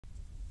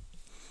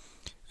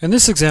In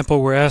this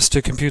example, we're asked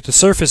to compute the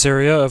surface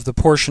area of the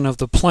portion of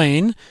the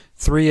plane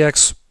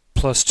 3x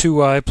plus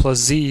 2y plus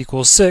z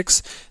equals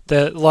 6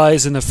 that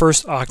lies in the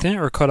first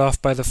octant, or cut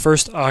off by the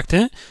first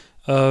octant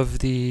of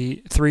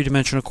the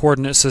three-dimensional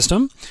coordinate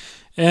system.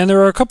 And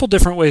there are a couple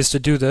different ways to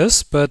do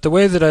this, but the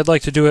way that I'd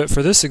like to do it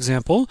for this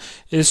example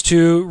is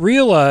to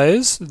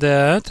realize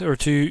that, or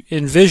to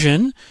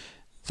envision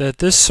that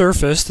this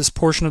surface, this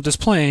portion of this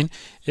plane,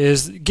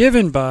 is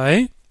given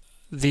by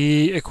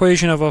the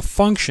equation of a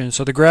function,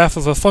 so the graph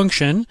of a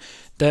function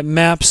that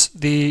maps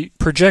the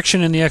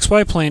projection in the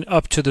xy plane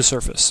up to the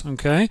surface.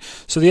 Okay,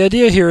 so the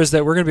idea here is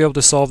that we're going to be able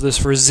to solve this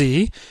for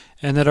z,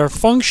 and that our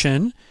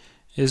function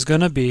is going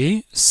to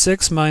be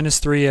 6 minus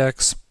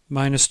 3x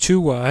minus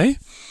 2y.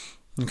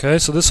 Okay,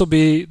 so this will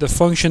be the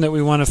function that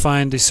we want to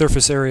find the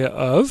surface area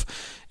of.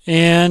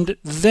 And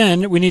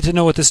then we need to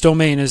know what this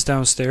domain is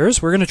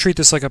downstairs. We're going to treat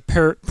this like a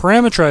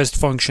parametrized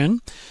function,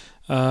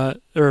 or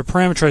a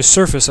parameterized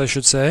surface, I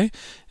should say.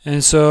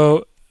 And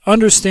so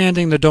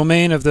understanding the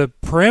domain of the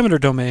parameter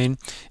domain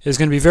is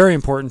going to be very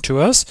important to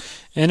us.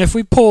 And if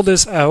we pull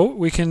this out,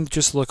 we can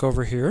just look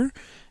over here,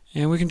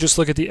 and we can just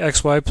look at the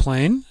xy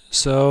plane.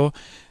 So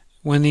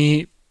when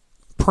the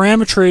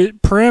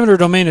parameter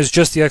domain is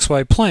just the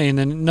xy plane,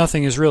 then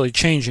nothing is really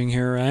changing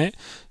here, right?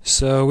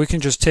 So we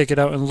can just take it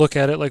out and look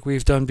at it like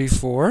we've done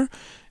before.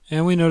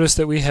 And we notice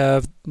that we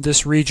have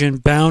this region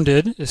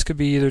bounded. This could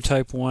be either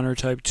type 1 or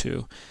type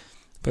 2.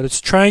 But it's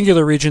a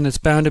triangular region that's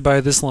bounded by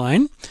this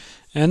line.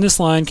 And this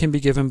line can be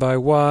given by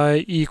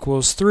y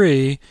equals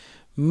 3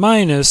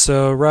 minus,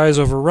 so rise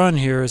over run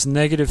here is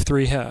negative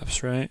 3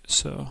 halves, right?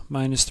 So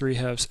minus 3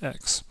 halves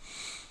x.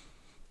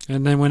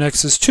 And then when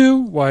x is 2,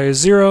 y is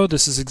 0.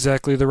 This is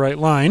exactly the right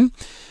line.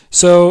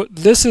 So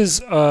this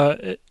is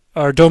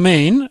our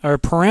domain, our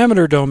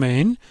parameter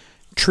domain,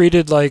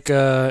 treated like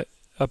a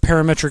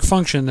parametric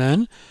function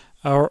then.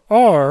 Our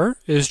r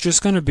is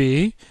just going to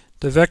be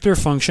the vector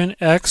function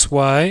x,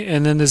 y,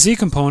 and then the z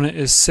component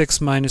is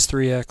 6 minus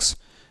 3x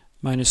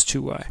minus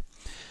 2y.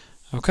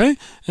 Okay,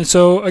 and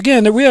so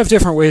again, we have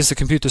different ways to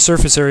compute the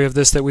surface area of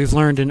this that we've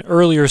learned in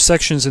earlier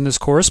sections in this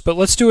course, but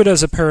let's do it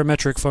as a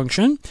parametric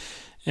function.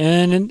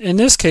 And in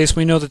this case,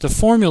 we know that the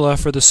formula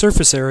for the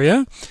surface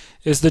area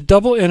is the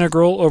double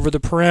integral over the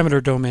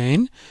parameter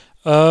domain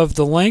of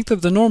the length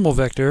of the normal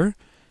vector,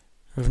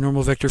 or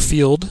normal vector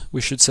field,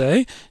 we should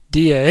say,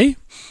 dA.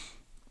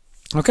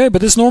 Okay,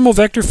 but this normal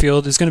vector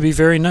field is going to be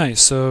very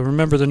nice. So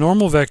remember, the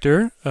normal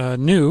vector,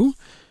 nu,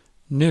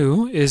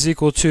 is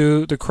equal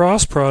to the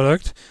cross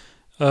product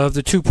of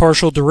the two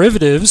partial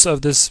derivatives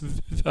of this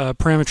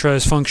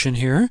parametrized function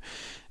here.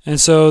 And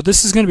so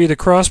this is going to be the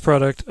cross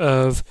product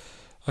of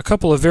a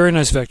couple of very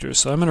nice vectors.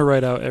 So I'm going to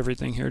write out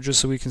everything here just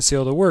so we can see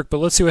all the work, but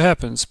let's see what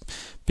happens.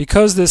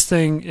 Because this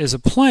thing is a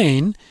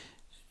plane,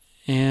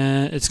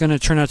 and it's going to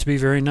turn out to be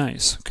very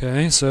nice.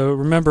 Okay, so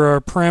remember, our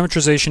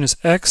parameterization is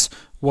x,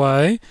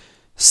 y,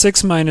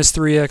 6 minus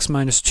 3x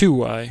minus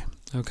 2y.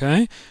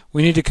 Okay,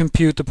 we need to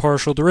compute the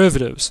partial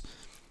derivatives.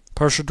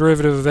 Partial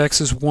derivative of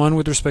x is 1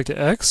 with respect to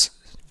x,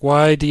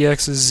 y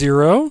dx is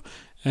 0,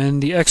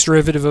 and the x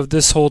derivative of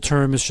this whole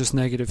term is just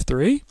negative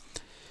 3.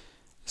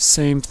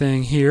 Same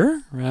thing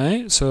here,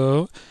 right?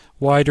 So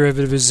y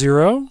derivative is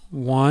 0,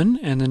 1,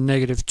 and then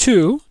negative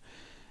 2.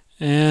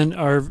 And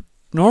our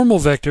normal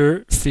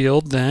vector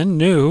field then,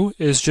 nu,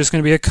 is just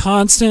going to be a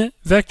constant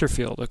vector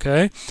field,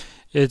 okay?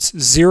 It's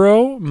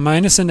 0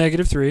 minus a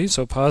negative 3,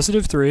 so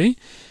positive 3.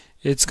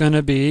 It's going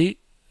to be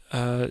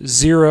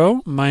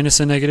 0 minus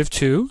a negative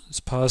 2, it's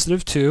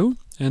positive 2,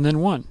 and then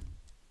 1.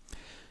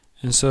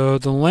 And so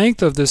the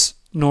length of this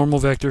normal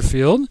vector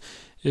field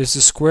is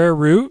the square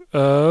root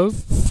of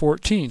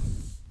 14.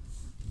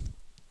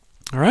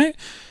 All right?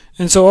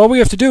 And so all we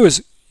have to do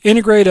is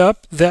integrate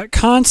up that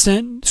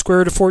constant square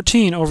root of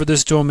 14 over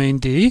this domain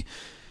D,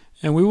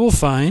 and we will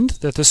find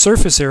that the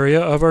surface area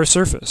of our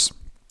surface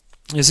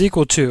is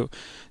equal to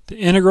the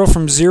integral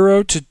from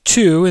 0 to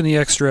 2 in the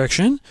x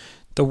direction.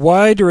 The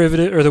y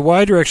derivative, or the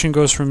y direction,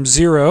 goes from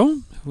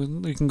 0.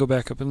 We can go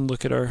back up and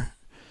look at our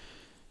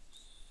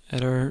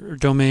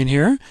domain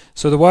here.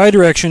 So the y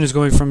direction is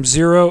going from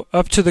 0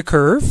 up to the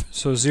curve,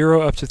 so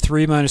 0 up to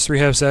 3 minus 3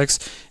 halves x,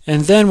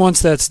 and then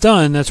once that's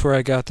done, that's where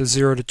I got the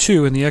 0 to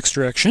 2 in the x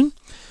direction.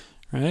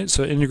 Right?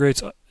 So it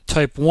integrates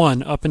type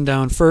 1 up and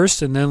down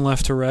first, and then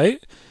left to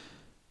right.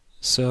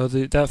 So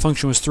that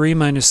function was 3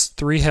 minus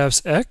 3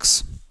 halves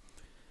x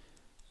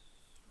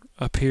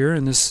up here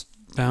in this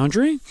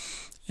boundary.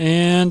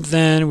 And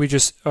then we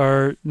just,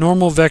 our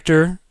normal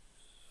vector,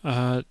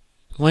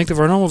 length of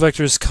our normal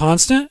vector is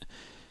constant,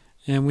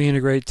 and we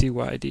integrate dy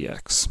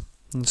dx.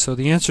 And so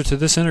the answer to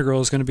this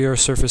integral is going to be our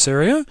surface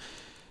area.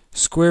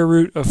 Square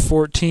root of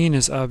 14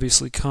 is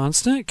obviously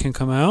constant, can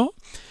come out.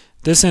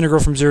 This integral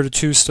from 0 to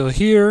 2 is still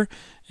here,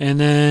 and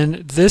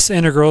then this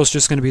integral is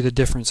just going to be the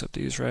difference of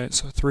these, right?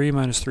 So 3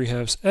 minus 3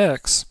 halves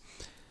x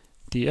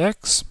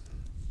dx.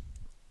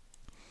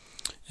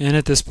 And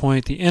at this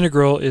point, the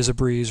integral is a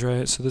breeze,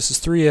 right? So this is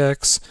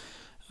 3x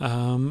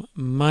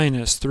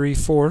minus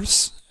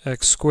 3/4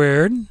 x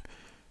squared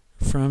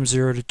from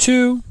 0 to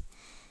 2.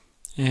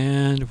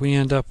 And we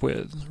end up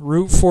with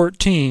root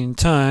 14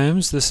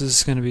 times, this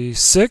is going to be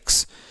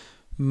 6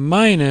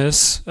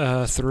 minus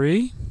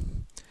 3.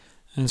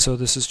 And so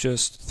this is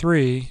just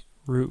 3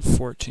 root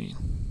 14.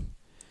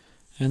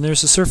 And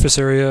there's the surface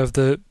area of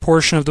the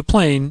portion of the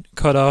plane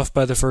cut off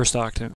by the first octant.